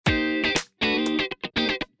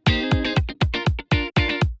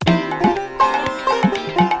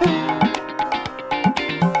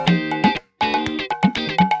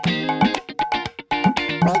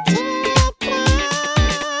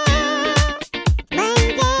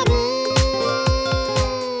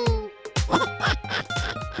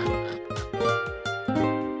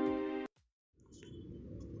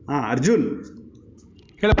ಅರ್ಜುನ್,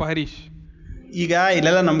 ಹೇಳಪ್ಪ ಹರೀಶ್. ಈಗ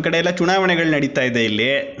ಇಲ್ಲೆಲ್ಲ ನಮ್ಮ ಕಡೆ ಎಲ್ಲ ಚುನಾವಣೆಗಳು ನಡೀತಾ ಇದೆ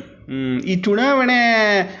ಇಲ್ಲಿ. ಈ ಚುನಾವಣೆ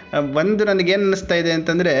ಒಂದು ನನಗೇನು ಅನ್ನಿಸ್ತಾ ಇದೆ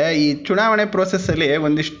ಅಂತಂದರೆ, ಈ ಚುನಾವಣೆ ಪ್ರೋಸೆಸ್ಸಲ್ಲಿ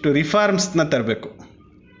ಒಂದಿಷ್ಟು ರಿಫಾರ್ಮ್ಸ್ನ ತರಬೇಕು.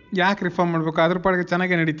 ಯಾಕೆ ರಿಫಾರ್ಮ್ ಮಾಡಬೇಕು? ಅದ್ರ ಪಾಡಿಗೆ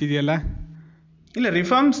ಚೆನ್ನಾಗೇ ನಡೀತಿದೆಯಲ್ಲ. ಇಲ್ಲ,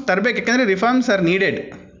 ರಿಫಾರ್ಮ್ಸ್ ತರಬೇಕು, ಯಾಕಂದರೆ reforms are needed.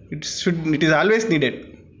 It is always needed.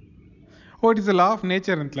 It is a law of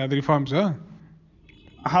nature ಅಂತಲ್ಲ ಅದು ರಿಫಾರ್ಮ್ಸು.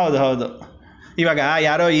 ಹೌದು ಹೌದು. ಇವಾಗ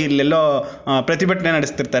ಯಾರೋ ಇಲ್ಲೆಲ್ಲೋ ಪ್ರತಿಭಟನೆ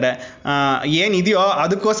ನಡೆಸ್ತಿರ್ತಾರೆ, ಏನಿದೆಯೋ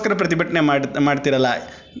ಅದಕ್ಕೋಸ್ಕರ ಪ್ರತಿಭಟನೆ ಮಾಡ್ತಿರಲ್ಲ,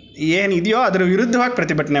 ಏನಿದೆಯೋ ಅದ್ರ ವಿರುದ್ಧವಾಗಿ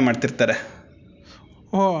ಪ್ರತಿಭಟನೆ ಮಾಡ್ತಿರ್ತಾರೆ.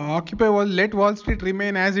 Occupy let wall street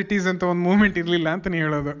remain as it is ಅಂತ ಒಂದು ಮೂವ್ಮೆಂಟ್ ಇರಲಿಲ್ಲ ಅಂತ ನೀವು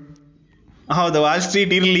ಹೇಳೋದು. ಹೌದು, ವಾಲ್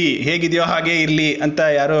ಸ್ಟ್ರೀಟ್ ಇರಲಿ, ಹೇಗಿದೆಯೋ ಹಾಗೆ ಇರಲಿ ಅಂತ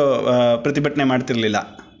ಯಾರೂ ಪ್ರತಿಭಟನೆ ಮಾಡ್ತಿರ್ಲಿಲ್ಲ.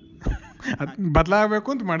 ಬದಲಾಗಬೇಕು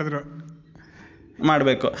ಅಂತ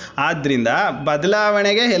ಮಾಡಬೇಕು. ಆದ್ದರಿಂದ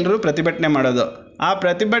ಬದಲಾವಣೆಗೆ ಎಲ್ಲರೂ ಪ್ರತಿಭಟನೆ ಮಾಡೋದು. ಆ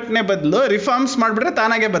ಪ್ರತಿಭಟನೆ ಬದಲು ರಿಫಾರ್ಮ್ಸ್ ಮಾಡಿಬಿಟ್ರೆ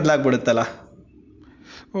ತಾನಾಗೆ ಬದಲಾಗ್ಬಿಡುತ್ತಲ್ಲ.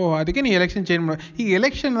 ಅದಕ್ಕೆ ನೀವು ಎಲೆಕ್ಷನ್ ಚೇಂಜ್ ಮಾಡಿ. ಈಗ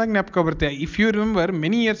ಎಲೆಕ್ಷನ್ದಾಗ ಜ್ಞಾಪಕ ಬರುತ್ತೆ. If you remember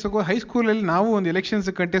many years ago ಹೈಸ್ಕೂಲಲ್ಲಿ ನಾವು ಒಂದು ಎಲೆಕ್ಷನ್ಸ್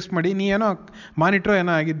ಕಂಟೆಸ್ಟ್ ಮಾಡಿ ನೀ ಏನೋ ಮಾನಿಟ್ರೋ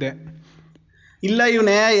ಏನೋ ಆಗಿದ್ದೆ. ಇಲ್ಲ,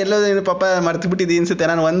 ಇವನೇ ಎಲ್ಲೋ ಪಾಪ ಮರ್ತು ಬಿಟ್ಟಿದ್ದೀನಿ ಅನ್ಸುತ್ತೆ.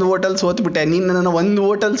 ನಾನು ಒಂದು ವೋಟಲ್ಲಿ ಸೋತ್ಬಿಟ್ಟೆ, ನೀನು ನನ್ನ ಒಂದು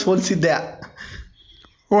ವೋಟಲ್ಲಿ ಸೋಲ್ಸಿದ್ದೆ.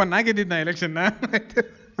 ನಾ ಗೆದ್ದಿದ್ದ ಎಲೆಕ್ಷನ್ನ.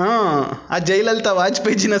 ಆ ಜಯಲಲಿತಾ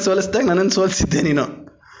ವಾಜಪೇಯಿಜಿನ ಸೋಲಿಸ್ದಾಗ ನನ್ನನ್ನು ಸೋಲಿಸಿದ್ದೆ ನೀನು.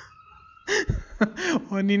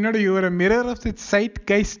 ನೀನು ನೋಡಿ, ಇವರ ಮಿರರ್ ಆಫ್ ದಿ ಸೈಟ್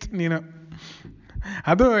ಗೈಸ್ಟ್ ನೀನು.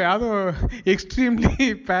 ಅದು ಯಾವುದೋ ಎಕ್ಸ್ಟ್ರೀಮ್ಲಿ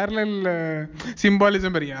ಪ್ಯಾರಲಲ್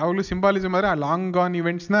ಸಿಂಬಾಲಿಸಮ್. ಬರೀ ಯಾವಾಗಲೂ ಸಿಂಬಾಲಿಸಮ್ ಆದರೆ ಆ ಲಾಂಗ್ ಗಾನ್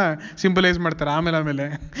ಇವೆಂಟ್ಸ್ನ ಸಿಂಬಲೈಸ್ ಮಾಡ್ತಾರೆ. ಆಮೇಲೆ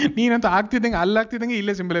ನೀನಂತೂ ಆಗ್ತಿದ್ದಂಗೆ ಅಲ್ಲಾಗ್ತಿದ್ದಂಗೆ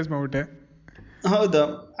ಇಲ್ಲೇ ಸಿಂಬಲೈಸ್ ಮಾಡ್ಬಿಟ್ಟೆ. ಹೌದು,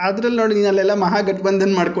 ಅದ್ರಲ್ಲಿ ನೋಡಿ ನೀನಲ್ಲೆಲ್ಲ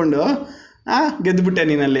ಮಹಾಗಠಬಂಧನ್ ಮಾಡಿಕೊಂಡು ಗೆದ್ದುಬಿಟ್ಟೆ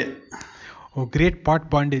ನೀನಲ್ಲಿ. ಗ್ರೇಟ್ ಪಾಟ್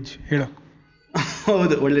ಬಾಂಡೇಜ್ ಹೇಳು.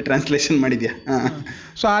 ಹೌದು, ಒಳ್ಳೆ ಟ್ರಾನ್ಸ್ಲೇಷನ್ ಮಾಡಿದ್ಯಾ.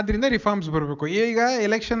 ಸೊ ಆದ್ದರಿಂದ ರಿಫಾರ್ಮ್ಸ್ ಬರಬೇಕು. ಈಗ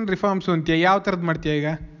ಎಲೆಕ್ಷನ್ ರಿಫಾರ್ಮ್ಸು ಅಂತೀಯ, ಯಾವ ಥರದ್ದು ಮಾಡ್ತೀಯ ಈಗ?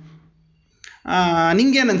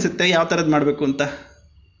 ನಿಂಗೇನು ಅನಿಸುತ್ತೆ ಯಾವ ಥರದ್ದು ಮಾಡಬೇಕು ಅಂತ?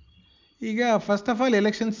 ಈಗ ಫಸ್ಟ್ ಆಫ್ ಆಲ್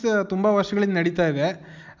ಎಲೆಕ್ಷನ್ಸ್ ತುಂಬ ವರ್ಷಗಳಿಂದ ನಡೀತಾ ಇದೆ.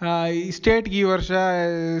 ಸ್ಟೇಟ್ಗೆ ಈ ವರ್ಷ,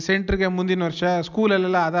 ಸೆಂಟ್ರಿಗೆ ಮುಂದಿನ ವರ್ಷ,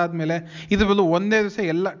 ಸ್ಕೂಲಲ್ಲೆಲ್ಲ ಅದಾದಮೇಲೆ ಇದ್ರ ಬದಲು ಒಂದೇ ದಿವಸ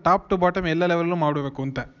ಎಲ್ಲ ಟಾಪ್ ಟು ಬಾಟಮ್ ಎಲ್ಲ ಲೆವೆಲ್ಲೂ ಮಾಡಬೇಕು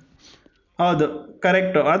ಅಂತ. ಹೌದು,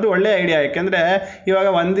 ಕರೆಕ್ಟು. ಅದು ಒಳ್ಳೆ ಐಡಿಯಾ. ಯಾಕೆಂದರೆ ಇವಾಗ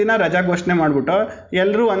ಒಂದಿನ ರಜಾ ಘೋಷಣೆ ಮಾಡಿಬಿಟ್ಟು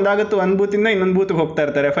ಎಲ್ಲರೂ ಒಂದಾಗುತ್ತೆ, ಒಂದು ಬೂತಿಂದ ಇನ್ನೊಂದು ಬೂತ್ಗೆ ಹೋಗ್ತಾ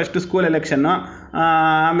ಇರ್ತಾರೆ. ಫಸ್ಟು ಸ್ಕೂಲ್ ಎಲೆಕ್ಷನ್ನು,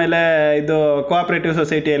 ಆಮೇಲೆ ಇದು ಕೋಆಪ್ರೇಟಿವ್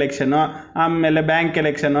ಸೊಸೈಟಿ ಎಲೆಕ್ಷನ್ನು, ಆಮೇಲೆ bank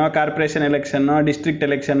election, corporation election, district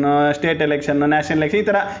election, state election, national election, ಈ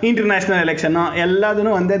ಥರ ಇಂಟರ್ನ್ಯಾಷನಲ್ ಎಲೆಕ್ಷನ್ನು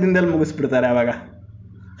ಎಲ್ಲದನ್ನು ಒಂದೇ ದಿನದಲ್ಲಿ ಮುಗಿಸ್ಬಿಡ್ತಾರೆ ಅವಾಗ.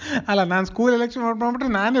 ಅಲ್ಲ, ನಾನು ಸ್ಕೂಲ್ ಎಲೆಕ್ಷನ್ ವೋಟ್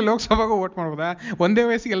ಮಾಡಿಬಿಟ್ರೆ ನಾನೇ ಲೋಕಸಭೆಗೂ ವೋಟ್ ಮಾಡ್ಬೋದಾ? ಒಂದೇ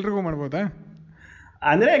ವಯಸ್ಸಿಗೆ ಎಲ್ರಿಗೂ ಮಾಡ್ಬೋದಾ?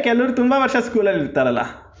 ಅಂದರೆ ಕೆಲವರು ತುಂಬ ವರ್ಷ ಸ್ಕೂಲಲ್ಲಿ ಇರ್ತಾರಲ್ಲ.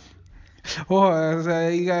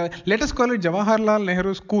 ಈಗ latest college Jawaharlal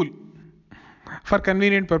Nehru school for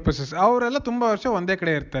convenient purposes, ಅವರೆಲ್ಲ ತುಂಬ ವರ್ಷ ಒಂದೇ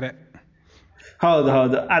ಕಡೆ ಇರ್ತಾರೆ. ಹೌದು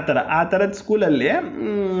ಹೌದು, ಆ ಥರದ ಸ್ಕೂಲಲ್ಲಿ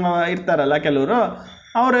ಇರ್ತಾರಲ್ಲ ಕೆಲವರು,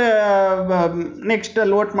 ಅವರು ನೆಕ್ಸ್ಟ್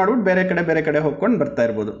ಅಲ್ಲಿ ವೋಟ್ ಮಾಡ್ಬಿಟ್ಟು ಬೇರೆ ಕಡೆ ಹೋಗ್ಕೊಂಡು ಬರ್ತಾ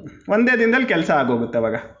ಇರ್ಬೋದು. ಒಂದೇ ದಿನದಲ್ಲಿ ಕೆಲಸ ಆಗೋಗುತ್ತೆ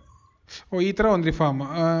ಅವಾಗ. ಈ ಥರ ಒಂದು ರಿಫಾರ್ಮ್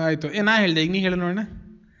ಆಯಿತು. ನಾ ಹೇಳಿದೆ, ಈಗ ನೀ ಹೇಳಿ ನೋಡೋಣ.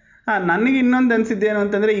 ನನಗೆ ಇನ್ನೊಂದು ಅನಿಸಿದ್ದೇನು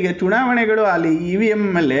ಅಂತಂದರೆ, ಈಗ ಚುನಾವಣೆಗಳು ಅಲ್ಲಿ EVM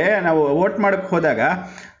ಮೇಲೆ ನಾವು ವೋಟ್ ಮಾಡೋಕ್ಕೆ ಹೋದಾಗ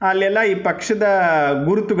ಅಲ್ಲೆಲ್ಲ ಈ ಪಕ್ಷದ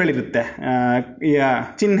ಗುರುತುಗಳಿರುತ್ತೆ, ಈ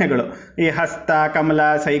ಚಿಹ್ನೆಗಳು, ಈ ಹಸ್ತ, ಕಮಲ,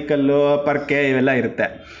 ಸೈಕಲ್ಲು, ಪರ್ಕೆ ಇವೆಲ್ಲ ಇರುತ್ತೆ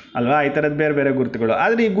ಅಲ್ವಾ, ಈ ಥರದ್ದು ಬೇರೆ ಬೇರೆ ಗುರುತುಗಳು.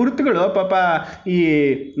 ಆದರೆ ಈ ಗುರುತುಗಳು ಪಾಪ ಈ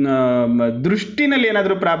ದೃಷ್ಟಿನಲ್ಲಿ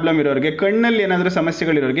ಏನಾದರೂ ಪ್ರಾಬ್ಲಮ್ ಇರೋರಿಗೆ, ಕಣ್ಣಲ್ಲಿ ಏನಾದರೂ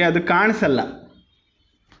ಸಮಸ್ಯೆಗಳಿರೋರಿಗೆ ಅದು ಕಾಣಿಸಲ್ಲ.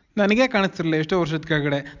 ನನಗೇ ಕಾಣಿಸ್ತಿರಲಿಲ್ಲ ಎಷ್ಟೋ ವರ್ಷದ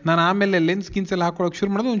ಕೆಳಗಡೆ. ನಾನು ಆಮೇಲೆ ಲೆನ್ಸ್ ಗಿನ್ಸ್ ಎಲ್ಲ ಹಾಕೊಳ್ಳೋಕೆ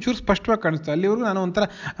ಶುರು ಮಾಡೋದು, ಒಂಚೂರು ಸ್ಪಷ್ಟವಾಗಿ ಕಾಣಿಸ್ತು. ಅಲ್ಲಿವರೆಗೂ ನಾನು ಒಂಥರ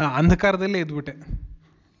ಅಂಧಕಾರದಲ್ಲೇ ಇದ್ಬಿಟ್ಟೆ.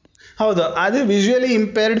 ಹೌದು, ಅದು ವಿಜುವಲಿ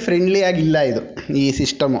ಇಂಪೇರ್ಡ್ ಫ್ರೆಂಡ್ಲಿ ಆಗಿಲ್ಲ ಇದು ಈ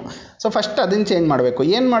ಸಿಸ್ಟಮು. ಸೊ ಫಸ್ಟ್ ಅದನ್ನು ಚೇಂಜ್ ಮಾಡಬೇಕು.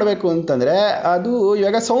 ಏನು ಮಾಡಬೇಕು ಅಂತಂದರೆ, ಅದು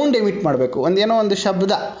ಇವಾಗ ಸೌಂಡ್ ಎಮಿಟ್ ಮಾಡಬೇಕು, ಒಂದೇನೋ ಒಂದು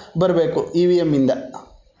ಶಬ್ದ ಬರಬೇಕು EVM ಇಂದ.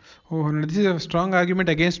 This is a strong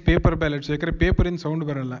argument against paper ballots. ಯಾಕಂದರೆ ಪೇಪರಿಂದ ಸೌಂಡ್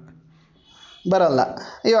ಬರಲ್ಲ.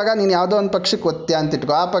 ಇವಾಗ ನೀನು ಯಾವುದೋ ಒಂದು ಪಕ್ಷಕ್ಕೆ ಒತ್ತ್ಯಾ ಅಂತ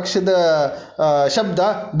ಇಟ್ಕೋ, ಆ ಪಕ್ಷದ ಶಬ್ದ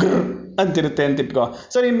ಗ್ರ್ ಅಂತಿರುತ್ತೆ ಅಂತ ಇಟ್ಕೋ.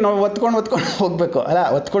 ಸೊ ನೀನು ನಾವು ಒತ್ಕೊಂಡು ಹೋಗಬೇಕು ಅಲ್ಲ.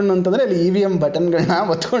 ಒತ್ಕೊಂಡು ಅಂತಂದರೆ ಅಲ್ಲಿ EVM ಬಟನ್ಗಳನ್ನ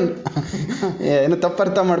ಒತ್ಕೊಂಡು ಏನು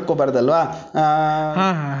ತಪ್ಪರ್ಥ ಮಾಡ್ಕೋಬಾರ್ದಲ್ವಾ.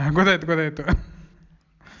 ಗೊತ್ತಾಯ್ತು.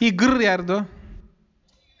 ಈ ಗ್ರ್ ಯಾರ್ದು?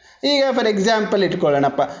 ಈಗ ಫಾರ್ ಎಕ್ಸಾಂಪಲ್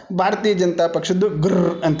ಇಟ್ಕೊಳ್ಳೋಣಪ್ಪ, ಭಾರತೀಯ ಜನತಾ ಪಕ್ಷದ್ದು ಗ್ರ್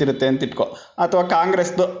ಅಂತಿರುತ್ತೆ ಅಂತ ಇಟ್ಕೋ, ಅಥವಾ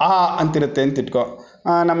ಕಾಂಗ್ರೆಸ್ದು ಆ ಅಂತಿರುತ್ತೆ ಅಂತ ಇಟ್ಕೋ,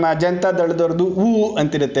 ನಮ್ಮ ಜನತಾ ದಳದವ್ರದ್ದು ಊ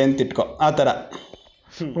ಅಂತಿರುತ್ತೆ ಅಂತ ಇಟ್ಕೋ, ಆ ಥರ.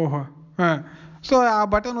 ಸೊ ಆ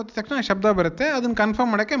ಬಟನ್ ಒತ್ತಿದ ತಕ್ಷಣ ಶಬ್ದ ಬರುತ್ತೆ. ಅದನ್ನು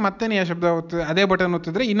ಕನ್ಫರ್ಮ್ ಮಾಡೋಕ್ಕೆ ಮತ್ತೆ ನೀ ಆ ಶಬ್ದ ಅದೇ ಬಟನ್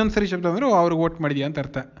ಒತ್ತಿದ್ರೆ ಇನ್ನೊಂದು ಸರಿ ಶಬ್ದ ಅಂದರೆ ಅವ್ರಿಗೆ ವೋಟ್ ಮಾಡಿದ್ಯಾ ಅಂತ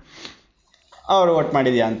ಅರ್ಥ. ಅವ್ರು ವೋಟ್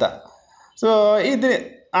ಮಾಡಿದ್ಯಾ ಅಂತ. ಸೊ ಇದು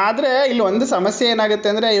ಆದರೆ ಇಲ್ಲಿ ಒಂದು ಸಮಸ್ಯೆ ಏನಾಗುತ್ತೆ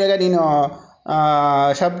ಅಂದರೆ, ಇವಾಗ ನೀನು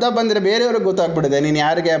ಶಬ್ದ ಬಂದರೆ ಬೇರೆಯವ್ರಿಗೆ ಗೊತ್ತಾಗ್ಬಿಡುತ್ತೆ ನೀನು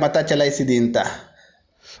ಯಾರಿಗೆ ಮತ ಚಲಾಯಿಸಿದಿ ಅಂತ.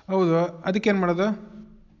 ಹೌದು, ಅದಕ್ಕೇನು ಮಾಡೋದು?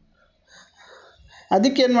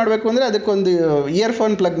 ಅದಕ್ಕೇನು ಮಾಡಬೇಕು ಅಂದರೆ, ಅದಕ್ಕೊಂದು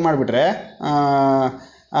ಇಯರ್ಫೋನ್ ಪ್ಲಗ್ ಮಾಡಿಬಿಟ್ರೆ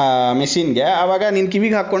ಮೆಷಿನ್ಗೆ, ಆವಾಗ ನೀನು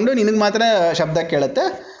ಕಿವಿಗೆ ಹಾಕ್ಕೊಂಡು ನಿನಗೆ ಮಾತ್ರ ಶಬ್ದ ಕೇಳುತ್ತೆ,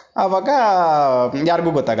 ಆವಾಗ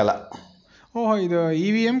ಯಾರಿಗೂ ಗೊತ್ತಾಗಲ್ಲ. ಓಹೋ, ಇದು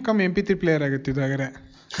EVM ಕಮ್ MP3 ಪ್ಲೇಯರ್ ಆಗುತ್ತೆ ಇದು ಹಾಗಾದ್ರೆ.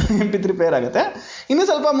 MP3 ಪ್ಲೇಯರ್ ಆಗುತ್ತೆ. ಇನ್ನು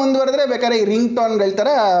ಸ್ವಲ್ಪ ಮುಂದುವರೆದ್ರೆ ಬೇಕಾದ್ರೆ ಈ ರಿಂಗ್ ಟೋನ್ಗಳ ಥರ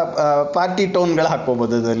ಪಾರ್ಟಿ ಟೋನ್ಗಳು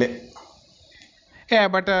ಹಾಕ್ಕೋಬೋದು ಅದರಲ್ಲಿ.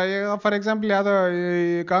 ಬಟ್ ಫಾರ್ ಎಕ್ಸಾಂಪಲ್ ಯಾವುದೋ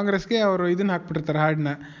ಕಾಂಗ್ರೆಸ್ಗೆ ಅವರು ಇದನ್ನ ಹಾಕ್ಬಿಟ್ಟಿರ್ತಾರೆ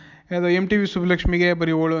ಹಾಡನ್ನ, ಯಾವುದೋ MTV ಸುಬ್ಬಲಕ್ಷ್ಮಿಗೆ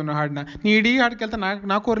ಬರೀ ಓಳು ಅನ್ನೋ ಹಾಡನ್ನ. ನೀ ಇಡೀ ಹಾಡು ಕೇಳ್ತಾ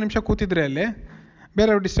 4-4 ನಿಮಿಷ ಕೂತಿದ್ರೆ ಅಲ್ಲಿ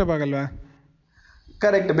ಬೇರೆಯವ್ರು ಡಿಸ್ಟರ್ಬ್ ಆಗಲ್ವಾ?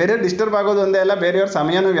 ಕರೆಕ್ಟ್, ಬೇರೆಯವ್ರು ಡಿಸ್ಟರ್ಬ್ ಆಗೋದು ಒಂದೇ ಅಲ್ಲ, ಬೇರೆಯವ್ರ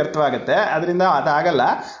ಸಮಯನೂ ವ್ಯರ್ಥವಾಗುತ್ತೆ. ಅದರಿಂದ ಅದಾಗಲ್ಲ.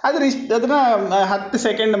 ಆದರೆ ಅದನ್ನ 10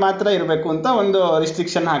 ಸೆಕೆಂಡ್ ಮಾತ್ರ ಇರಬೇಕು ಅಂತ ಒಂದು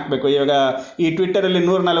ರಿಸ್ಟ್ರಿಕ್ಷನ್ ಹಾಕಬೇಕು. ಇವಾಗ ಈ ಟ್ವಿಟ್ಟರಲ್ಲಿ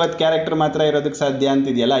 140 ಕ್ಯಾರೆಕ್ಟರ್ ಮಾತ್ರ ಇರೋದಕ್ಕೆ ಸಾಧ್ಯ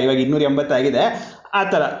ಅಂತಿದೆಯಲ್ಲ, ಇವಾಗ 280 ಆಗಿದೆ. ಆ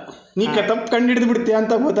ಥರ ನೀ ತಪ್ಪು ಕಂಡು ಬಿಡ್ತೀಯ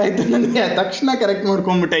ಅಂತ ಗೊತ್ತಾಯ್ತು ನನಗೆ, ತಕ್ಷಣ ಕರೆಕ್ಟ್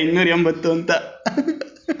ಮಾಡ್ಕೊಂಡ್ಬಿಟ್ಟೆ 280 ಅಂತ.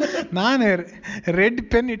 ನಾನು ರೆಡ್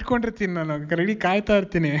ಪೆನ್ ಇಟ್ಕೊಂಡಿರ್ತೀನಿ, ನಾನು ರೆಡಿ ಕಾಯ್ತಾ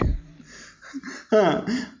ಇರ್ತೀನಿ. ಹಾಂ,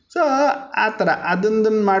 ಸೊ ಆ ಥರ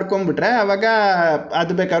ಅದೊಂದನ್ನು ಮಾಡ್ಕೊಂಬಿಟ್ರೆ ಅವಾಗ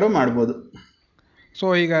ಅದು ಬೇಕಾದ್ರೂ ಮಾಡ್ಬೋದು. ಸೊ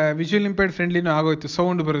ಈಗ ವಿಜುವಲ್ ಇಂಪೇರ್ಡ್ ಫ್ರೆಂಡ್ಲಿನೂ ಆಗೋಯ್ತು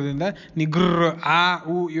ಸೌಂಡ್ ಬರೋದ್ರಿಂದ. ನೀ ಗುರ್ರ ಆ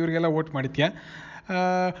ಊ ಇವ್ರಿಗೆಲ್ಲ ವೋಟ್ ಮಾಡಿದ್ಯಾ.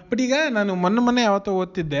 ಬಟ್ ಈಗ ನಾನು ಮೊನ್ನೆ ಯಾವತ್ತೋ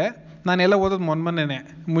ಓದ್ತಿದ್ದೆ, ನಾನೆಲ್ಲ ಓದೋದು ಮೊನ್ನೆನೇ,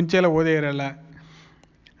 ಮುಂಚೆ ಎಲ್ಲ ಓದೇ ಇರಲ್ಲ.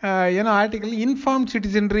 ಏನೋ article informed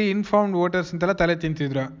citizenry, informed voters ಅಂತೆಲ್ಲ ತಲೆ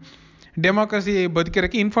ತಿಂತಿದ್ರು. ಡೆಮೋಕ್ರಸಿ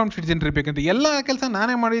ಬದುಕಿರೋಕ್ಕೆ ಇನ್ಫಾರ್ಮ್ಡ್ ಸಿಟಿಸನ್ ಇರಬೇಕಂತ. ಎಲ್ಲ ಕೆಲಸ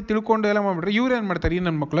ನಾನೇ ಮಾಡಿ ತಿಳ್ಕೊಂಡು ಎಲ್ಲ ಮಾಡಿಬಿಟ್ರೆ ಇವ್ರು ಏನು ಮಾಡ್ತಾರೆ ಈ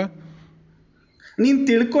ನನ್ನ ಮಕ್ಕಳು? ನೀನು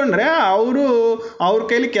ತಿಳ್ಕೊಂಡ್ರೆ ಅವ್ರ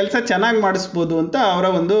ಕೈಲಿ ಕೆಲಸ ಚೆನ್ನಾಗಿ ಮಾಡಿಸ್ಬೋದು ಅಂತ ಅವರ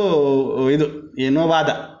ಒಂದು ಇದು ಏನೋ ವಾದ.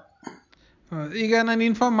 ಈಗ ನಾನು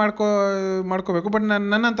ಇನ್ಫಾರ್ಮ್ ಮಾಡ್ಕೋಬೇಕು, ಬಟ್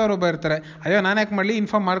ನನ್ನಂಥವ್ರು ಒಬ್ಬ ಇರ್ತಾರೆ, ಅಯ್ಯೋ ನಾನು ಯಾಕೆ ಮಾಡಲಿ,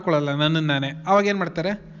 ಇನ್ಫಾರ್ಮ್ ಮಾಡ್ಕೊಳ್ಳಲ್ಲ ನನ್ನನ್ನು ನಾನೇ. ಅವಾಗ ಏನು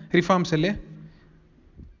ಮಾಡ್ತಾರೆ ರಿಫಾರ್ಮ್ಸಲ್ಲಿ?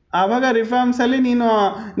 ಆವಾಗ ರಿಫಾರ್ಮ್ಸಲ್ಲಿ ನೀನು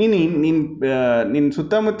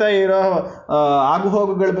ಸುತ್ತಮುತ್ತ ಇರೋ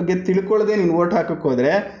ಆಗುಹೋಗುಗಳ ಬಗ್ಗೆ ತಿಳ್ಕೊಳ್ಳದೆ ನೀನು ವೋಟ್ ಹಾಕಕ್ಕೆ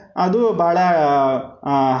ಹೋದರೆ ಅದು ಭಾಳ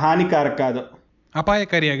ಹಾನಿಕಾರಕ, ಅದು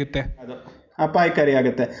ಅಪಾಯಕಾರಿಯಾಗುತ್ತೆ. ಅದು ಅಪಾಯಕಾರಿ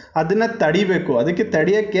ಆಗುತ್ತೆ. ಅದನ್ನು ತಡಿಬೇಕು. ಅದಕ್ಕೆ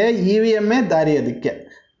ತಡೆಯೋಕ್ಕೆ EVM ದಾರಿ. ಅದಕ್ಕೆ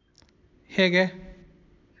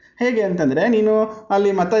ಹೇಗೆ ಅಂತಂದರೆ, ನೀನು ಅಲ್ಲಿ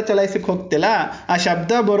ಮತ ಚಲಾಯಿಸಕ್ಕೆ ಹೋಗ್ತಿಲ್ಲ, ಆ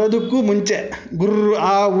ಶಬ್ದ ಬರೋದಕ್ಕೂ ಮುಂಚೆ ಗುರ್ರು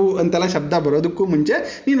ಆ ಊ ಅಂತೆಲ್ಲ ಶಬ್ದ ಬರೋದಕ್ಕೂ ಮುಂಚೆ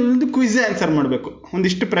ನೀನು ಒಂದು ಕ್ವಿಝ್ ಆನ್ಸರ್ ಮಾಡಬೇಕು.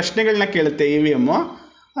 ಒಂದಿಷ್ಟು ಪ್ರಶ್ನೆಗಳನ್ನ ಕೇಳುತ್ತೆ EVM,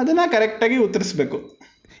 ಅದನ್ನು ಕರೆಕ್ಟಾಗಿ ಉತ್ತರಿಸ್ಬೇಕು.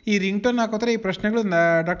 ಈ ರಿಂಗ್ ಟೋನ್ ಹಾಕೋತಾರೆ, ಈ ಪ್ರಶ್ನೆಗಳು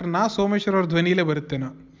ಡಾಕ್ಟರ್ ಸೋಮೇಶ್ವರ್ ಅವ್ರ ಧ್ವನಿಲೇ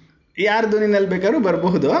ಬರುತ್ತೇನೋ. ಯಾರ ಧ್ವನಿನಲ್ಲಿ ಬೇಕಾದ್ರೂ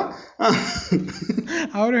ಬರಬಹುದು.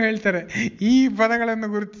 ಅವರು ಹೇಳ್ತಾರೆ ಈ ಪದಗಳನ್ನು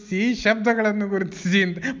ಗುರುತಿಸಿ, ಶಬ್ದಗಳನ್ನು ಗುರುತಿಸಿ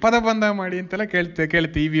ಅಂತ ಪದಬಂಧ ಮಾಡಿ ಅಂತೆಲ್ಲ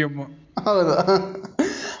ಕೇಳುತ್ತೆ EVM. ಹೌದು,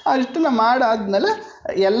 ಅಷ್ಟೆಲ್ಲ ಮಾಡಾದ್ಮೇಲೆ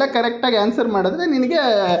ಎಲ್ಲ ಕರೆಕ್ಟಾಗಿ ಆನ್ಸರ್ ಮಾಡಿದ್ರೆ ನಿನಗೆ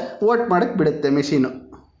ವೋಟ್ ಮಾಡಕ್ಕೆ ಬಿಡುತ್ತೆ ಮೆಷೀನು.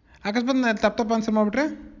 ಅಕಸ್ಮಾತ್ ತಪ್ಪು ಆನ್ಸರ್ ಮಾಡಿಬಿಟ್ರೆ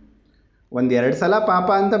 1-2 ಸಲ ಪಾಪ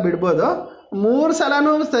ಅಂತ ಬಿಡ್ಬೋದು. 3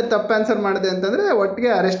 ಸಲನೂ ತಪ್ಪು ಆನ್ಸರ್ ಮಾಡಿದೆ ಅಂತಂದರೆ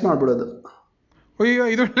ಒಟ್ಟಿಗೆ ಅರೆಸ್ಟ್ ಮಾಡಿಬಿಡೋದು. ಅಯ್ಯೋ,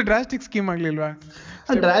 ಇದೊಂದು ಡ್ರಾಸ್ಟಿಕ್ ಸ್ಕೀಮ್ ಆಗಲಿಲ್ವಾ?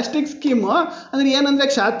 ಡ್ರಾಸ್ಟಿಕ್ ಸ್ಕೀಮು ಅಂದರೆ ಏನಂದರೆ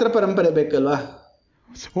ಕ್ಷಾತ್ರ ಪರಂಪರೆ ಬೇಕಲ್ವಾ.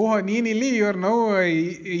 ನೀನಿಲ್ಲಿ you're now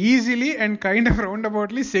easily and kind of round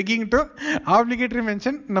aboutly segueing to obligatory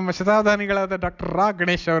mention ನಮ್ಮ ಶತಾವಧಾನಿಗಳಾದ ಡಾಕ್ಟರ್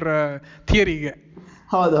ಗಣೇಶ್ ಅವರ ಥಿಯರಿಗೆ.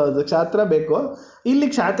 ಹೌದು, ಕ್ಷಾತ್ರ ಬೇಕು. ಇಲ್ಲಿ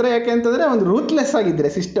ಕ್ಷಾತ್ರ ಯಾಕೆ ಅಂತಂದರೆ ಒಂದು ರೂತ್ಲೆಸ್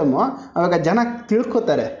ಆಗಿದ್ದರೆ ಸಿಸ್ಟಮು, ಅವಾಗ ಜನ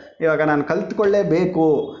ತಿಳ್ಕೊತಾರೆ, ಇವಾಗ ನಾನು ಕಲ್ತ್ಕೊಳ್ಳೇಬೇಕು,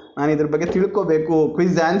 ನಾನು ಇದ್ರ ಬಗ್ಗೆ ತಿಳ್ಕೊಬೇಕು,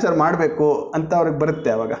 ಕ್ವಿಜ್ ಆನ್ಸರ್ ಮಾಡಬೇಕು ಅಂತ ಅವ್ರಿಗೆ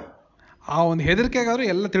ಬರುತ್ತೆ. ಅವಾಗ ಆ ಒಂದು ಹೆದರಿಕೆಗಾದ್ರು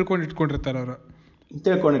ಎಲ್ಲ ತಿಳ್ಕೊಂಡಿರ್ತಾರೆ ಅವರು.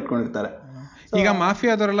 ಈಗ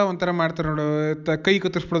ಮಾಫಿಯಾದವರೆಲ್ಲ ಒಂಥರ ಮಾಡ್ತಾರೆ ನೋಡು, ಕೈ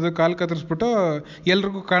ಕತ್ತರಿಸ್ಬಿಡೋದು, ಕಾಲು ಕತ್ತರಿಸ್ಬಿಟ್ಟು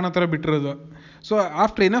ಎಲ್ರಿಗೂ ಕಾಣೋ ಥರ ಬಿಟ್ಟಿರೋದು. So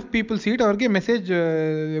after enough people see it ಅವ್ರಿಗೆ ಮೆಸೇಜ್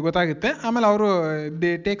ಗೊತ್ತಾಗುತ್ತೆ, ಆಮೇಲೆ ಅವರು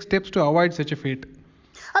they take steps to avoid such a fate.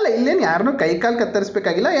 ಅಲ್ಲ, ಇಲ್ಲೇನು ಯಾರನ್ನೂ ಕೈ ಕಾಲು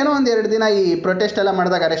ಕತ್ತರಿಸ್ಬೇಕಾಗಿಲ್ಲ. ಏನೋ 1-2 ದಿನ ಈ ಪ್ರೊಟೆಸ್ಟ್ ಎಲ್ಲ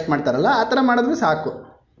ಮಾಡಿದಾಗ ಅರೆಸ್ಟ್ ಮಾಡ್ತಾರಲ್ಲ, ಆ ಥರ ಮಾಡಿದ್ರು ಸಾಕು.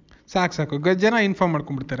 ಜನ ಇನ್ಫಾರ್ಮ್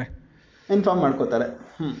ಮಾಡ್ಕೋತಾರೆ.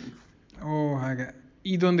 ಹಾಗೆ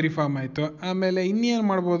ಇದೊಂದು ರಿಫಾರ್ಮ್ ಆಯಿತು. ಆಮೇಲೆ ಇನ್ನೇನು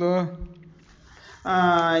ಮಾಡ್ಬೋದು?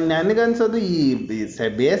 ನನಗನ್ಸೋದು ಈ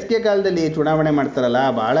ಬೇಸಿಗೆ ಕಾಲದಲ್ಲಿ ಚುನಾವಣೆ ಮಾಡ್ತಾರಲ್ಲ,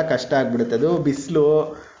 ಭಾಳ ಕಷ್ಟ ಆಗಿಬಿಡುತ್ತೆ. ಅದು ಬಿಸಿಲು,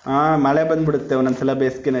 ಮಳೆ ಬಂದುಬಿಡುತ್ತೆ ಒಂದೊಂದ್ಸಲ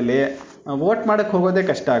ಬೇಸಿಗೆನಲ್ಲಿ, ವೋಟ್ ಮಾಡೋಕ್ಕೆ ಹೋಗೋದೇ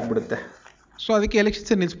ಕಷ್ಟ ಆಗಿಬಿಡುತ್ತೆ. ಸೊ ಅದಕ್ಕೆ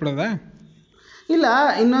ಎಲೆಕ್ಷನ್ಸ್ ನಿಲ್ಲಿಸ್ಬಿಡೋದಾ? ಇಲ್ಲ,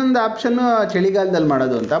 ಇನ್ನೊಂದು ಆಪ್ಷನ್ನು ಚಳಿಗಾಲದಲ್ಲಿ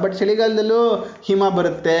ಮಾಡೋದು ಅಂತ. ಬಟ್ ಚಳಿಗಾಲದಲ್ಲೂ ಹಿಮ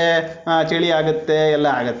ಬರುತ್ತೆ, ಚಳಿ ಆಗುತ್ತೆ, ಎಲ್ಲ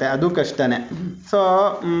ಆಗುತ್ತೆ, ಅದು ಕಷ್ಟನೇ. ಸೊ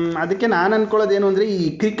ಅದಕ್ಕೆ ನಾನು ಅಂದ್ಕೊಳ್ಳೋದೇನು ಅಂದರೆ, ಈ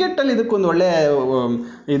ಕ್ರಿಕೆಟಲ್ಲಿ ಇದಕ್ಕೊಂದು ಒಳ್ಳೆ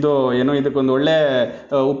ಇದಕ್ಕೊಂದು ಒಳ್ಳೆ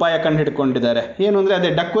ಉಪಾಯ ಕಂಡು ಹಿಡ್ಕೊಂಡಿದ್ದಾರೆ. ಏನು ಅಂದರೆ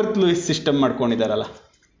ಅದೇ ಡಕ್ವರ್ತ್ ಲೂಯಿಸ್ ಸಿಸ್ಟಮ್ ಮಾಡ್ಕೊಂಡಿದ್ದಾರಲ್ಲ.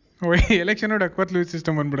 ಎಲೆಕ್ಷನ್ ಡಕ್ವರ್ತ್ ಲೂಯಿಸ್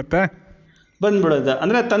ಸಿಸ್ಟಮ್ ಬಂದ್ಬಿಡೋದು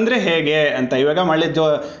ಅಂದರೆ ತಂದರೆ ಹೇಗೆ ಅಂತ. ಇವಾಗ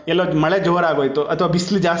ಎಲ್ಲೋ ಮಳೆ ಜೋರಾಗೋಯ್ತು ಅಥವಾ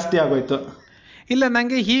ಬಿಸಿಲು ಜಾಸ್ತಿ ಆಗೋಯ್ತು. ಇಲ್ಲ,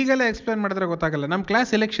 ನನಗೆ ಹೀಗೆಲ್ಲ ಎಕ್ಸ್ಪ್ಲೇನ್ ಮಾಡಿದ್ರೆ ಗೊತ್ತಾಗಲ್ಲ. ನಮ್ಮ ಕ್ಲಾಸ್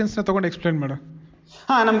ಎಲೆಕ್ಷನ್ಸ್ನ ತೊಗೊಂಡು ಎಕ್ಸ್ಪ್ಲೇನ್ ಮಾಡು.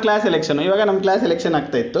 ನಮ್ಮ ಕ್ಲಾಸ್ ಎಲೆಕ್ಷನು, ಇವಾಗ ನಮ್ಮ ಕ್ಲಾಸ್ ಎಲೆಕ್ಷನ್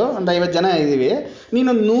ಆಗ್ತಾಯಿತ್ತು. ಒಂದು 50 ಜನ ಇದ್ದೀವಿ.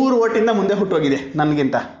 ನೀನೊಂದು 100 ವೋಟಿಂದ ಮುಂದೆ ಹುಟ್ಟೋಗಿದೆ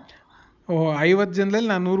ನನಗಿಂತ. 50 ಜನದಲ್ಲಿ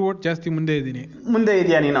ನಾನು 100 ವೋಟ್ ಜಾಸ್ತಿ ಮುಂದೆ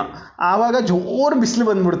ಇದೆಯಾ ನೀನು? ಆವಾಗ ಜೋರು ಬಿಸಿಲು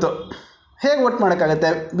ಬಂದ್ಬಿಡ್ತು. ಹೇಗೆ ವೋಟ್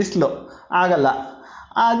ಮಾಡೋಕ್ಕಾಗತ್ತೆ? ಬಿಸಿಲು ಆಗಲ್ಲ.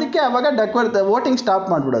 ಅದಕ್ಕೆ ಆವಾಗ voting stop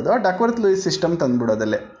ಮಾಡಿಬಿಡೋದು, Duckworth Lewis system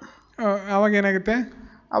ತಂದುಬಿಡೋದಲ್ಲೇ. ಆವಾಗ ಏನಾಗುತ್ತೆ?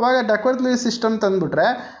 ಆವಾಗ ಡಕ್ವರ್ತ್ ಲೂಯಿಸ್ ಸಿಸ್ಟಮ್ ತಂದುಬಿಟ್ರೆ,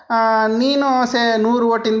 ನೀನು 100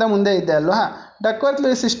 ವೋಟಿಂದ ಮುಂದೆ ಇದ್ದೆ ಅಲ್ವಾ, ಡಕ್ವರ್ತ್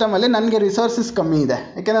ಲೂಯಿಸ್ ಸಿಸ್ಟಮಲ್ಲಿ ನನಗೆ ರಿಸೋರ್ಸಸ್ ಕಮ್ಮಿ ಇದೆ,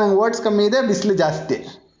 ಯಾಕೆಂದರೆ ನಂಗೆ ಓಟ್ಸ್ ಕಮ್ಮಿ ಇದೆ, ಬಿಸಿಲು ಜಾಸ್ತಿ.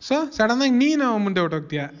 ಸೊ ಸಡನ್ನಾಗಿ ನೀನು ಮುಂದೆ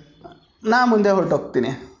ಹೊರಟೋಗ್ತೀಯ, ನಾ ಮುಂದೆ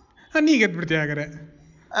ಹೊರಟೋಗ್ತೀನಿ, ನೀ ಗೆದ್ಬಿಡ್ತೀಯ. ಹಾಗಾದ್ರೆ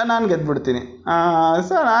ನಾನು ಗೆದ್ಬಿಡ್ತೀನಿ.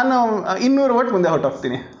 ಸೊ ನಾನು 200 ಓಟ್ ಮುಂದೆ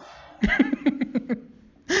ಹೊರಟೋಗ್ತೀನಿ.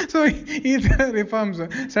 ಸೊ ಈ ಥರ reforms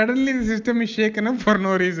suddenly system is shaken up for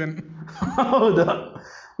no reason. ಹೌದು,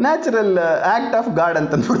 ನ್ಯಾಚುರಲ್ ಆಕ್ಟ್ ಆಫ್ ಗಾಡ್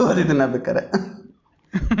ಅಂತ ನೋಡ್ಬೋದು ಇದನ್ನ ಬೇಕಾರೆ.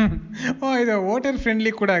 ಇದು ವೋಟರ್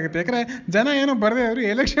ಫ್ರೆಂಡ್ಲಿ ಕೂಡ ಆಗುತ್ತೆ, ಯಾಕಂದ್ರೆ ಜನ ಏನೋ ಬರದೆ ಅವರು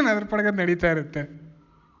ಎಲೆಕ್ಷನ್ ಅದ್ರ ಪಡಗದ್ ನಡೀತಾ ಇರುತ್ತೆ.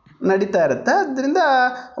 ಅದರಿಂದ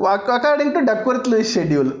according to Duckworth Lewis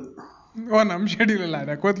schedule. ನಮ್ಮ ಶೆಡ್ಯೂಲ್ ಅಲ್ಲ,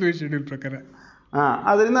 ಡಕ್ವರ್ತ್ ಲೂಯಿಸ್ ಶೆಡ್ಯೂಲ್ ಪ್ರಕಾರ.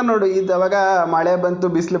 ಅದರಿಂದ ನೋಡು, ಇದು ಅವಾಗ ಮಳೆ ಬಂತು,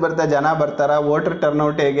 ಬಿಸಿಲು ಬರ್ತಾ, ಜನ ಬರ್ತಾರ, ವೋಟರ್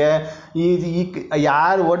ಟರ್ನ್ಔಟ್ ಹೇಗೆ, ಈ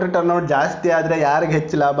ಯಾರು ವೋಟರ್ ಟರ್ನ್ಔಟ್ ಜಾಸ್ತಿ ಆದರೆ ಯಾರಿಗೆ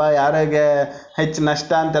ಹೆಚ್ಚು ಲಾಭ, ಯಾರಿಗೆ ಹೆಚ್ಚು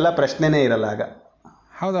ನಷ್ಟ ಅಂತೆಲ್ಲ ಪ್ರಶ್ನೆನೇ ಇರಲ್ಲ ಆಗ.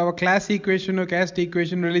 ಹೌದು, ಅವಾಗ class equation, caste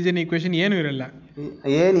equation, religion equation ಏನೂ ಇರಲ್ಲ.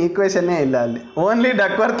 ಏನು ಈಕ್ವೇಷನ್ನೇ ಇಲ್ಲ ಅಲ್ಲಿ, ಓನ್ಲಿ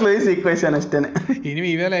ಡಕ್ವರ್ತ್ ಲೂಯಿಸ್ ಈಕ್ವೇಷನ್ ಅಷ್ಟೇ.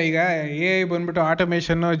 ಇವೆಲ್ಲ ಈಗ ಎ ಬಂದ್ಬಿಟ್ಟು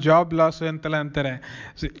ಆಟೋಮೇಷನ್, ಜಾಬ್ ಲಾಸ್ ಅಂತೆಲ್ಲ ಅಂತಾರೆ.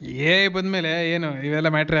 ಎ ಬಂದಮೇಲೆ ಏನು ಇವೆಲ್ಲ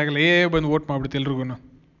ಮ್ಯಾಟ್ರ್ ಆಗಲ್ಲ, ಎ ಬಂದು ವೋಟ್ ಮಾಡ್ಬಿಡುತ್ತೆ ಎಲ್ರಿಗೂ.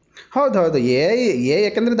 ಹೌದು,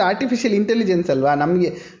 ಯಾಕಂದ್ರೆ ಅದು ಆರ್ಟಿಫಿಷಿಯಲ್ ಇಂಟೆಲಿಜೆನ್ಸ್ ಅಲ್ವಾ, ನಮಗೆ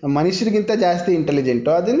ಮನುಷ್ಯರಿಗಿಂತ ಜಾಸ್ತಿ ಇಂಟೆಲಿಜೆಂಟು,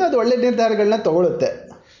 ಅದರಿಂದ ಅದು ಒಳ್ಳೆ ನಿರ್ಧಾರಗಳನ್ನ ತಗೊಳುತ್ತೆ.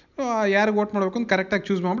 ಯಾರಿಗೆ ವೋಟ್ ಮಾಡ್ಬೇಕು ಅಂತ ಕರೆಕ್ಟಾಗಿ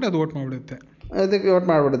ಚೂಸ್ ಮಾಡ್ಬಿಟ್ಟು ಅದು ವೋಟ್ ಮಾಡಿಬಿಡುತ್ತೆ, ಅದಕ್ಕೆ ವೋಟ್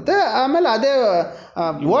ಮಾಡಿಬಿಡುತ್ತೆ. ಆಮೇಲೆ ಅದೇ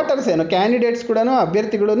ವೋಟರ್ಸ್ ಏನು ಕ್ಯಾಂಡಿಡೇಟ್ಸ್ ಕೂಡ,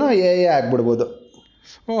 ಅಭ್ಯರ್ಥಿಗಳು ಎ ಆಗ್ಬಿಡ್ಬೋದು.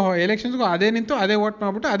 ಓಹೋ, ಎಲೆಕ್ಷನ್ಸ್ಗೂ ಅದೇ ನಿಂತು ಅದೇ ವೋಟ್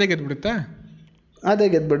ಮಾಡಿಬಿಟ್ಟು ಅದೇ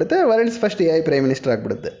ಗೆದ್ಬಿಡುತ್ತೆ. World's first a prime minister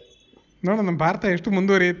ಆಗ್ಬಿಡುತ್ತೆ. ನೋಡೋಣ ನಮ್ಮ ಭಾರತ ಎಷ್ಟು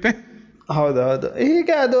ಮುಂದುವರಿಯುತ್ತೆ. ಹೌದು,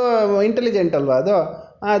 ಹೀಗೆ ಅದು ಇಂಟೆಲಿಜೆಂಟ್ ಅಲ್ವಾ,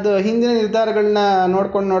 ಅದು ಹಿಂದಿನ ನಿರ್ಧಾರಗಳನ್ನ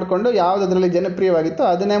ನೋಡ್ಕೊಂಡು ಯಾವುದರಲ್ಲಿ ಜನಪ್ರಿಯವಾಗಿತ್ತು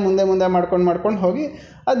ಅದನ್ನೇ ಮುಂದೆ ಮಾಡ್ಕೊಂಡು ಹೋಗಿ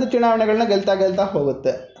ಅದು ಚುನಾವಣೆಗಳನ್ನ ಗೆಲ್ತಾ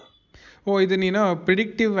ಹೋಗುತ್ತೆ. ಇದು ನೀನು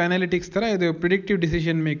ಪ್ರಿಡಿಕ್ಟಿವ್ ಅನಾಲಿಟಿಕ್ಸ್ ಥರ, ಇದು ಪ್ರಿಡಿಕ್ಟಿವ್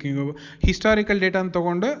ಡಿಸಿಷನ್ ಮೇಕಿಂಗು. ಹಿಸ್ಟಾರಿಕಲ್ ಡೇಟಾನ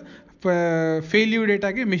ತೊಗೊಂಡು ಫೇಲ್ಯೂರ್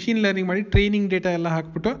ಡೇಟಾಗೆ ಮೆಷಿನ್ ಲರ್ನಿಂಗ್ ಮಾಡಿ ಟ್ರೈನಿಂಗ್ ಡೇಟಾ ಎಲ್ಲ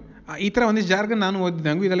ಹಾಕ್ಬಿಟ್ಟು, ಈ ಥರ ಒಂದಿಷ್ಟು ಜಾರ್ಗನ್ ನಾನು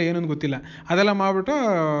ಓದಿದಂಗೂ ಇದೆಲ್ಲ ಏನೊಂದು ಗೊತ್ತಿಲ್ಲ, ಅದೆಲ್ಲ ಮಾಡಿಬಿಟ್ಟು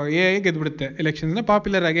ಎ ಗೆದ್ಬಿಡುತ್ತೆ ಎಲೆಕ್ಷನ್ಸ್ನ.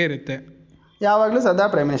 ಪಾಪ್ಯುಲರ್ ಆಗೇ ಇರುತ್ತೆ, ಯಾವಾಗಲೂ ಸದಾ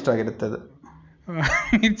ಪ್ರೈಮ್ ಮಿನಿಸ್ಟರ್ ಆಗಿರುತ್ತೆ ಅದು.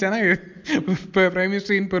 ಇದು ಚೆನ್ನಾಗಿದೆ, ಪ್ರೈಮ್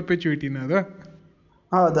ಮಿನಿಸ್ಟರ್ ಇನ್ ಪರ್ಪೆಚುಯಿಟಿನ ಅದು.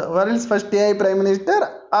 ಹೌದು, world's first a prime minister,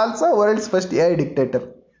 also world's first a dictator.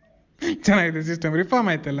 ಚೆನ್ನಾಗಿದೆ ಸಿಸ್ಟಮ್, ರಿಫಾರ್ಮ್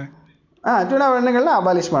ಆಯ್ತಲ್ಲ. ಚುನಾವಣೆಗಳನ್ನ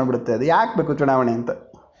ಅಬಾಲಿಷ್ ಮಾಡಿಬಿಡುತ್ತೆ ಅದು. ಯಾಕೆ ಬೇಕು ಚುನಾವಣೆ ಅಂತ?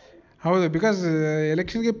 ಹೌದು, ಬಿಕಾಸ್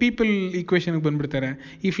ಎಲೆಕ್ಷನ್ಗೆ ಪೀಪಲ್ ಈಕ್ವೇಷನ್ಗೆ ಬಂದ್ಬಿಡ್ತಾರೆ.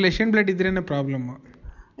 ಈ ಫ್ಲೆಶ್ ಆ್ಯಂಡ್ ಬ್ಲಡ್ ಇದ್ರೇನೆ ಪ್ರಾಬ್ಲಮ್ಮು.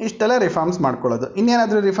 ಇಷ್ಟೆಲ್ಲ ರಿಫಾರ್ಮ್ಸ್ ಮಾಡ್ಕೊಳ್ಳೋದು.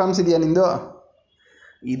 ಇನ್ನೇನಾದರೂ ರಿಫಾರ್ಮ್ಸ್ ಇದೆಯಾ ನಿಂದು?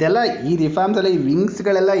 ಇದೆಲ್ಲ ಈ ರಿಫಾರ್ಮ್ಸ್ ಎಲ್ಲ, ಈ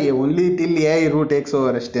ವಿಂಗ್ಸ್ಗಳೆಲ್ಲ ಓನ್ಲಿ ಟಿಲ್ ಎ ರೂ ಟೇಕ್ಸ್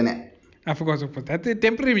ಓವರ್ ಅಷ್ಟೇ. ಅಫ್ಕೋರ್ಸ್ ಅದು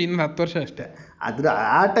ಟೆಂಪ್ರರಿ, ಇನ್ನು 10 ವರ್ಷ ಅಷ್ಟೇ.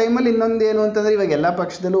 ಆ ಟೈಮಲ್ಲಿ ಇನ್ನೊಂದು ಏನು ಅಂತಂದರೆ, ಇವಾಗ ಎಲ್ಲ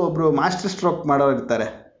ಪಕ್ಷದಲ್ಲೂ ಒಬ್ಬರು ಮಾಸ್ಟರ್ ಸ್ಟ್ರೋಕ್ ಮಾಡೋರು ಇರ್ತಾರೆ.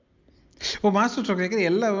 ಮಾಸ್ಟರ್ ಸ್ಟ್ರೋಕ್, ಯಾಕಂದರೆ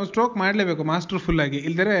ಎಲ್ಲ ಸ್ಟ್ರೋಕ್ ಮಾಡಲೇಬೇಕು ಮಾಸ್ಟರ್ ಫುಲ್ ಆಗಿ,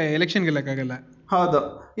 ಇಲ್ದರೆ ಎಲೆಕ್ಷನ್ ಗೆಲ್ಲಕ್ಕಾಗಲ್ಲ. ಹೌದು,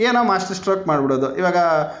 ಏನೋ ಮಾಸ್ಟರ್ ಸ್ಟ್ರೋಕ್ ಮಾಡಿಬಿಡೋದು. ಇವಾಗ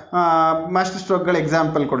ಮಾಸ್ಟರ್ ಸ್ಟ್ರೋಕ್ಗಳ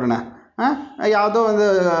ಎಕ್ಸಾಂಪಲ್ ಕೊಡೋಣ. ಯಾವುದೋ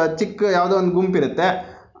ಒಂದು ಗುಂಪಿರುತ್ತೆ,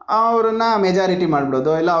 ಅವ್ರನ್ನ ಮೆಜಾರಿಟಿ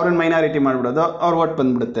ಮಾಡಿಬಿಡೋದು, ಇಲ್ಲ ಅವ್ರನ್ನ ಮೈನಾರಿಟಿ ಮಾಡಿಬಿಡೋದು, ಅವ್ರ ಓಟ್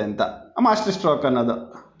ಬಂದ್ಬಿಡುತ್ತೆ ಅಂತ ಮಾಸ್ಟರ್ ಸ್ಟ್ರೋಕ್ ಅನ್ನೋದು.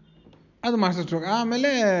 ಅದು ಮಾಸ್ಟರ್ ಸ್ಟ್ರೋಕ್. ಆಮೇಲೆ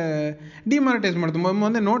ಡಿಮಾನಿಟೈಸ್ ಮಾಡೋದು.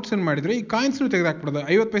 ಮೊನ್ನೆ ನೋಟ್ಸ್ ಏನು ಮಾಡಿದ್ರು, ಈ ಕಾಯಿನ್ಸ್ನು ತೆಗೆದಾಕ್ಬಿಡೋದು.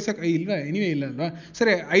 50 ಪೈಸೆ ಇಲ್ವಾ, ನೀವೇ ಇಲ್ಲ ಅಲ್ವಾ,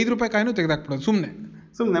 ಸರಿ 5 ರೂಪಾಯಿ ಕಾಯಿನು ತೆಗೆದಾಕ್ಬಿಡೋದು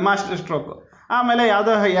ಸುಮ್ಮನೆ ಮಾಸ್ಟರ್ ಸ್ಟ್ರೋಕು. ಆಮೇಲೆ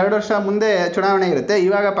ಯಾವುದೋ 2 ವರ್ಷ ಮುಂದೆ ಚುನಾವಣೆ ಇರುತ್ತೆ,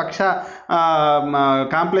 ಇವಾಗ ಪಕ್ಷ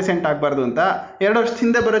ಕಾಂಪ್ಲೆಸೆಂಟ್ ಆಗಬಾರ್ದು ಅಂತ 2 ವರ್ಷದ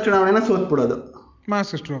ಹಿಂದೆ ಬರೋ ಚುನಾವಣೆನ ಸೋತ್ಬಿಡೋದು.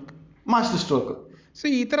 Master stroke. ಸೊ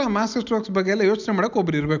ಈ ಥರ ಮಾಸ್ಟರ್ ಸ್ಟ್ರೋಕ್ಸ್ ಬಗ್ಗೆ ಎಲ್ಲ ಯೋಚನೆ ಮಾಡೋಕೆ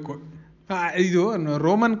ಒಬ್ರು ಇರಬೇಕು. ಇದು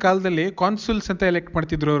ರೋಮನ್ ಕಾಲದಲ್ಲಿ ಕಾನ್ಸುಲ್ಸ್ ಅಂತ ಎಲೆಕ್ಟ್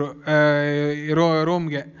ಮಾಡ್ತಿದ್ರು ಅವರು,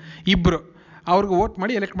 ರೋಮ್ಗೆ ಇಬ್ಬರು, ಅವ್ರಿಗೆ ವೋಟ್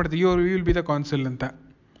ಮಾಡಿ ಎಲೆಕ್ಟ್ ಮಾಡ್ತಿದ್ರು, you will be the consul ಅಂತ.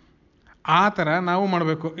 ಆ ಥರ ನಾವು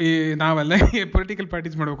ಮಾಡಬೇಕು. ನಾವೆಲ್ಲ ಪೊಲಿಟಿಕಲ್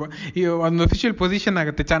ಪಾರ್ಟೀಸ್ ಮಾಡಬೇಕು. ಈ ಒಂದು ಅಫಿಷಿಯಲ್ ಪೊಸಿಷನ್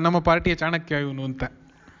ಆಗುತ್ತೆ, ನಮ್ಮ ಪಾರ್ಟಿಯ ಚಾಣಕ್ಯ ಇವನು ಅಂತ.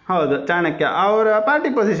 ಹೌದು, ಚಾಣಕ್ಯ ಅವರ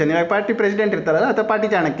ಪಾರ್ಟಿ ಪೊಸಿಷನ್. ಇವಾಗ ಪಾರ್ಟಿ ಪ್ರೆಸಿಡೆಂಟ್ ಇರ್ತಾರಲ್ಲ, ಅಥವಾ ಪಾರ್ಟಿ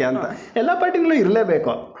ಚಾಣಕ್ಯ ಅಂತ ಎಲ್ಲ ಪಾರ್ಟಿಗಳು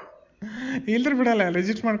ಇರಲೇಬೇಕು. ಇಲ್ಲದ್ರೆ ಬಿಡಲ್ಲ,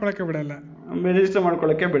 ರಿಜಿಸ್ಟರ್ ಮಾಡ್ಕೊಳಕ್ಕೆ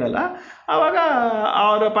ಬಿಡಲ್ಲ. ಆವಾಗ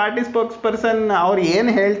ಅವರ ಪಾರ್ಟಿ ಸ್ಪೋಕ್ಸ್ ಪರ್ಸನ್ ಅವ್ರು ಏನು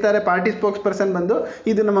ಹೇಳ್ತಾರೆ, ಪಾರ್ಟಿ ಸ್ಪೋಕ್ಸ್ ಪರ್ಸನ್ ಬಂದು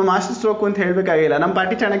ಇದು ನಮ್ಮ ಮಾಸ್ಟರ್ ಸ್ಟ್ರೋಕು ಅಂತ ಹೇಳಬೇಕಾಗಿಲ್ಲ. ನಮ್ಮ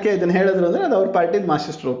ಪಾರ್ಟಿ ಚಾಣಕ್ಯ ಇದನ್ನು ಹೇಳಿದ್ರು ಅಂದರೆ ಅದು ಅವ್ರ ಪಾರ್ಟಿದು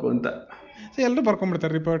ಮಾಸ್ಟರ್ ಸ್ಟ್ರೋಕು ಅಂತ. ಸೊ ಎಲ್ಲರೂ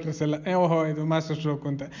ಬರ್ಕೊಂಡ್ಬಿಡ್ತಾರೆ, ರಿಪೋರ್ಟರ್ಸ್ ಎಲ್ಲ, ಓಹೋ ಇದು ಮಾಸ್ಟರ್ ಸ್ಟ್ರೋಕ್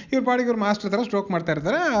ಅಂತ. ಇವ್ರ ಪಾಡಿಗೆ ಇವ್ರು ಮಾಸ್ಟರ್ ಥರ ಸ್ಟ್ರೋಕ್ ಮಾಡ್ತಾ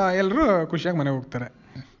ಇರ್ತಾರೆ, ಎಲ್ಲರೂ ಖುಷಿಯಾಗಿ ಮನೆಗೆ ಹೋಗ್ತಾರೆ.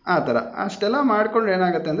 ಆ ಥರ ಅಷ್ಟೆಲ್ಲ ಮಾಡ್ಕೊಂಡು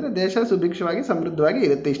ಏನಾಗುತ್ತೆ ಅಂದರೆ ದೇಶ ಸುಭಿಕ್ಷವಾಗಿ ಸಮೃದ್ಧವಾಗಿ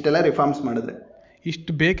ಇರುತ್ತೆ ಇಷ್ಟೆಲ್ಲ ರಿಫಾರ್ಮ್ಸ್ ಮಾಡಿದ್ರೆ.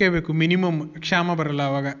 ಇಷ್ಟು ಬೇಕೇ ಬೇಕು, ಮಿನಿಮಮ್. ಕ್ಷಾಮ ಬರಲ್ಲ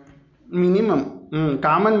ಅವಾಗ. ಮಿನಿಮಮ್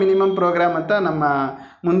ಕಾಮನ್ ಮಿನಿಮಮ್ ಪ್ರೋಗ್ರಾಮ್ ಅಂತ ನಮ್ಮ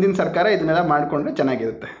ಮುಂದಿನ ಸರ್ಕಾರ ಇದನ್ನೆಲ್ಲ ಮಾಡಿಕೊಂಡ್ರೆ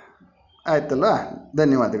ಚೆನ್ನಾಗಿರುತ್ತೆ. ಆಯ್ತಲ್ವಾ?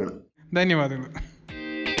 ಧನ್ಯವಾದಗಳು.